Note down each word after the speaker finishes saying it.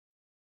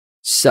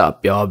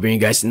Sup, y'all, bring you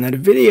guys another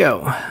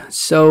video.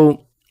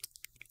 So,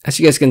 as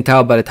you guys can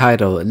tell by the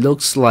title, it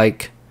looks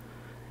like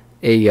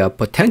a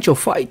potential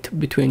fight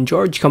between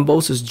George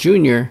Kambosos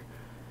Jr.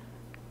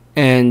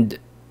 and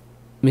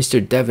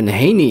Mr. Devin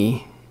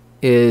Haney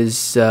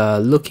is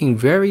looking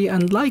very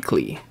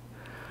unlikely.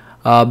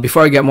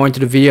 Before I get more into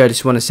the video, I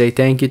just want to say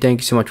thank you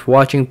so much for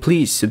watching.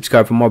 Please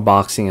subscribe for more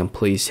boxing and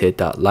please hit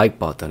that like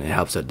button. It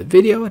helps out the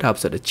video, it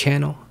helps out the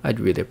channel. I'd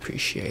really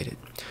appreciate it.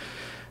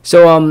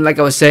 So like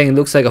I was saying, it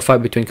looks like a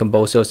fight between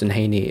Kambosos and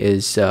Haney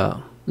is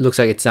looks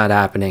like it's not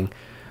happening.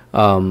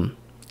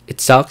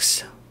 It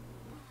sucks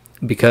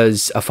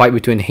because a fight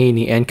between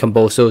Haney and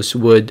Kambosos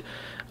would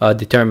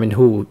determine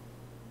who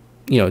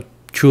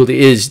truly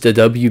is the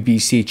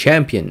WBC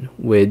champion,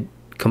 with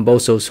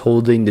Kambosos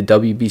holding the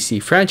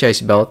WBC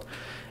franchise belt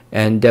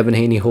and Devin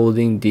Haney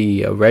holding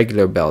the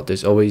regular belt.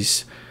 There's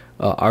always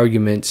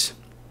arguments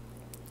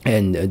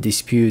and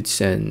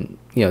disputes and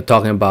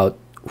talking about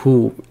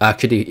who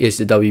actually is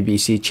the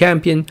WBC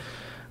champion.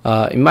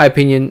 In my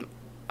opinion,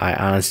 I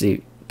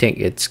honestly think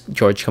it's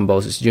George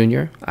Kambosos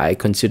Jr. I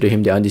consider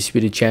him the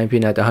undisputed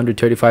champion at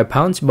 135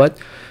 pounds, but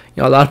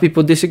a lot of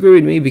people disagree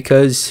with me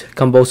because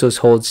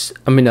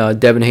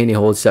Devin Haney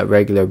holds that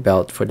regular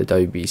belt for the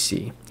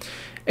WBC.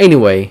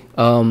 Anyway,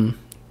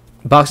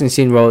 Boxing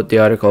Scene wrote the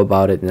article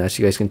about it, and as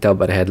you guys can tell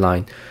by the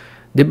headline,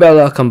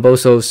 Dibella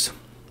Kambosos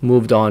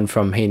moved on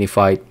from Haney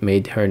fight,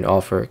 made her an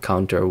offer,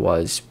 counter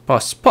was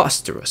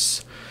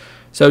preposterous.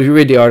 So if you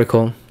read the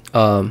article,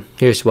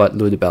 here's what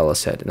Lou Dibella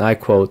said, and I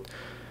quote,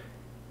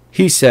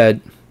 he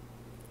said,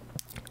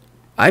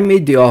 "I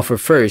made the offer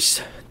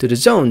first to the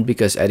zone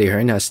because Eddie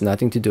Hearn has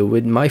nothing to do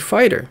with my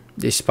fighter,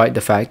 despite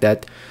the fact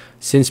that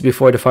since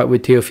before the fight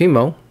with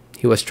Teofimo,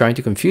 he was trying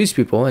to confuse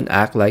people and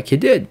act like he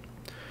did.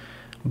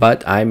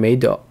 But I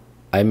made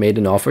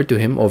an offer to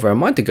him over a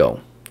month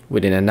ago.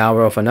 Within an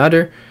hour of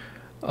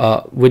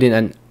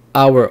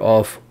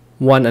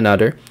one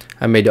another,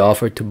 I made the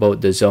offer to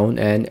both the zone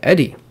and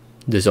Eddie.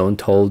 The zone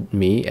told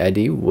me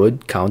Eddie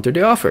would counter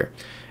the offer.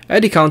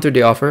 Eddie countered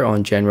the offer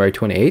on January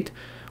 28th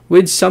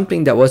with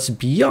something that was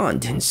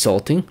beyond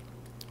insulting.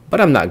 But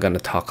I'm not going to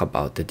talk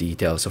about the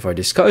details of our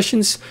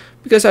discussions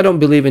because I don't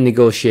believe in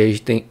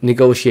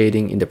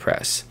negotiating in the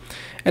press.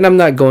 And I'm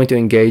not going to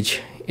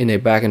engage in a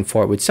back and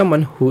forth with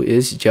someone who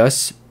is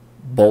just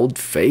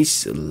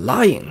bold-faced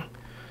lying."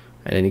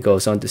 And then he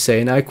goes on to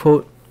say, and I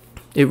quote,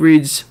 it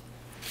reads,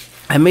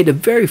 "I made a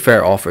very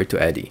fair offer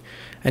to Eddie,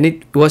 and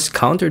it was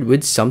countered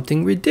with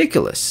something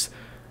ridiculous.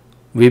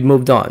 We've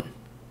moved on.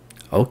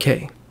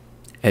 Okay.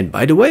 And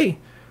by the way,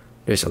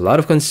 there's a lot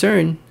of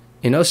concern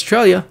in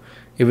Australia.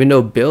 Even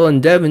though Bill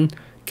and Devin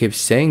keep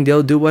saying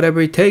they'll do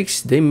whatever it takes,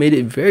 they made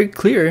it very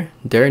clear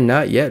they're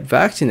not yet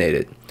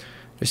vaccinated.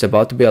 There's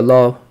about to be a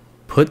law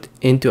put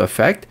into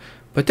effect,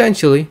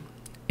 potentially,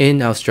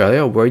 in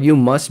Australia where you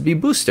must be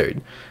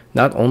boosted.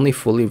 Not only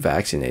fully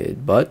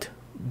vaccinated, but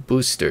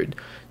boosted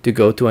to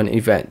go to an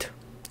event.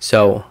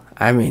 So,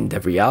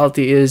 the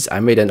reality is I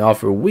made an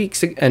offer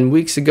weeks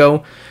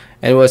ago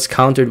and was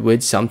countered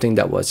with something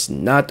that was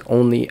not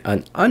only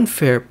an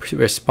unfair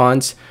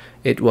response,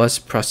 it was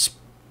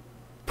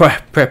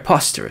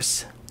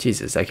preposterous."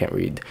 Jesus, I can't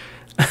read.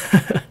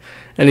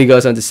 And he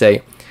goes on to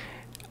say,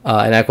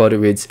 and I quote, it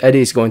reads,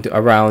 "Eddie is going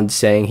around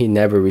saying he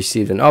never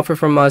received an offer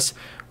from us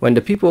when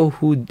the people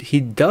who he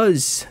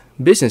does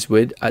business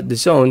with at the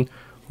zone,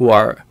 who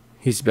are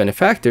his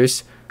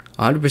benefactors,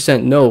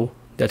 100% know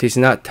that he's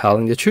not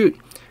telling the truth.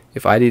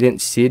 If I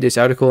didn't see this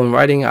article in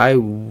writing, I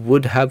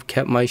would have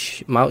kept my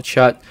mouth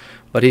shut,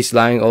 but he's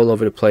lying all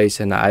over the place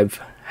and I've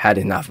had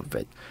enough of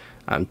it.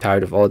 I'm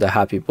tired of all the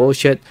happy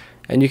bullshit."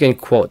 And you can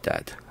quote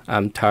that.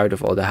 "I'm tired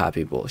of all the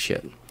happy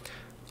bullshit."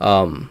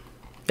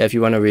 If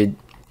you want to read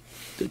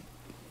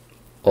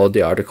all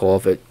the article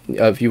of it,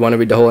 if you want to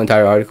read the whole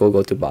entire article,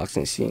 go to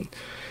Boxing Scene.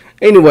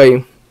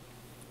 Anyway,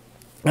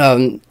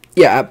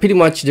 yeah, pretty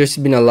much there's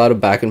been a lot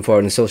of back and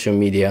forth on social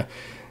media.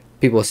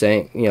 People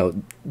saying,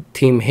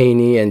 Team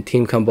Haney and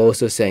Team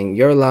Kambosos saying,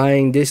 "You're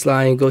lying, this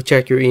lying, go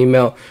check your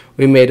email.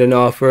 We made an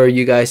offer,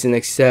 you guys didn't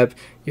accept,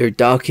 you're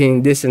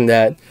ducking, this and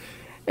that."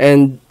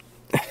 And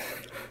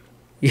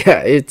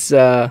yeah, it's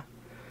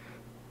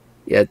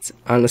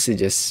honestly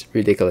just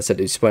ridiculous at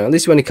this point. At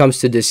least when it comes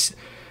to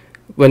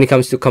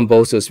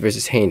Kambosos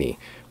versus Haney.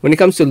 When it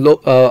comes to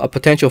a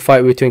potential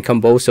fight between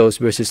Kambosos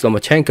versus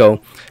Lomachenko,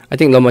 I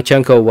think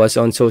Lomachenko was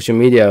on social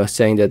media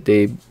saying that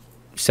they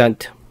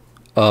sent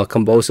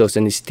Kambosos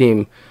and his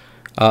team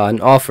an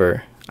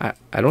offer. I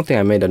don't think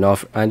I made an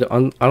offer. I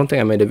don't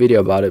think I made a video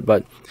about it,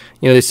 but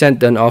they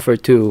sent an offer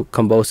to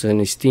Kambosos and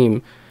his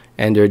team,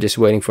 and they're just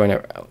waiting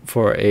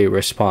for a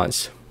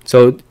response.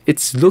 So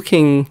it's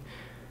looking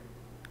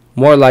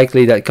more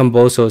likely that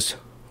Kambosos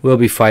will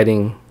be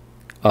fighting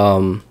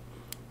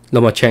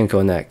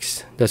Lomachenko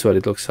next. That's what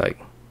it looks like.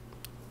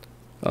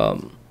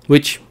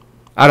 Which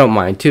I don't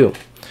mind too.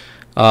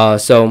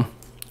 So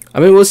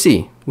we'll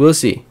see.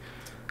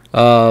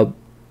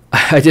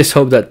 I just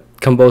hope that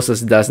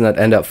Kambosos does not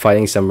end up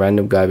fighting some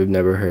random guy we've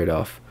never heard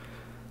of.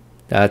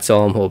 That's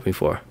all I'm hoping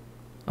for,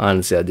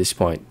 honestly, at this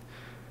point.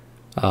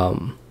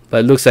 But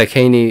it looks like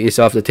Haney is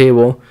off the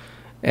table,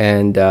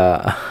 and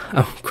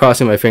I'm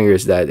crossing my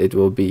fingers that it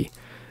will be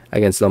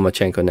against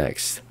Lomachenko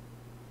next.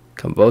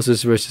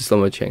 Kambosos versus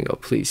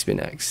Lomachenko. Please be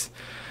next.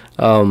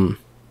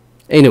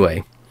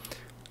 Anyway,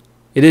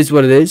 it is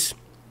what it is.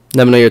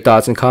 Let me know your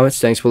thoughts and comments.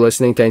 Thanks for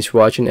listening. Thanks for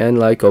watching. And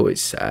like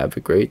always, have a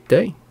great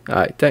day. All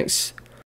right. Thanks.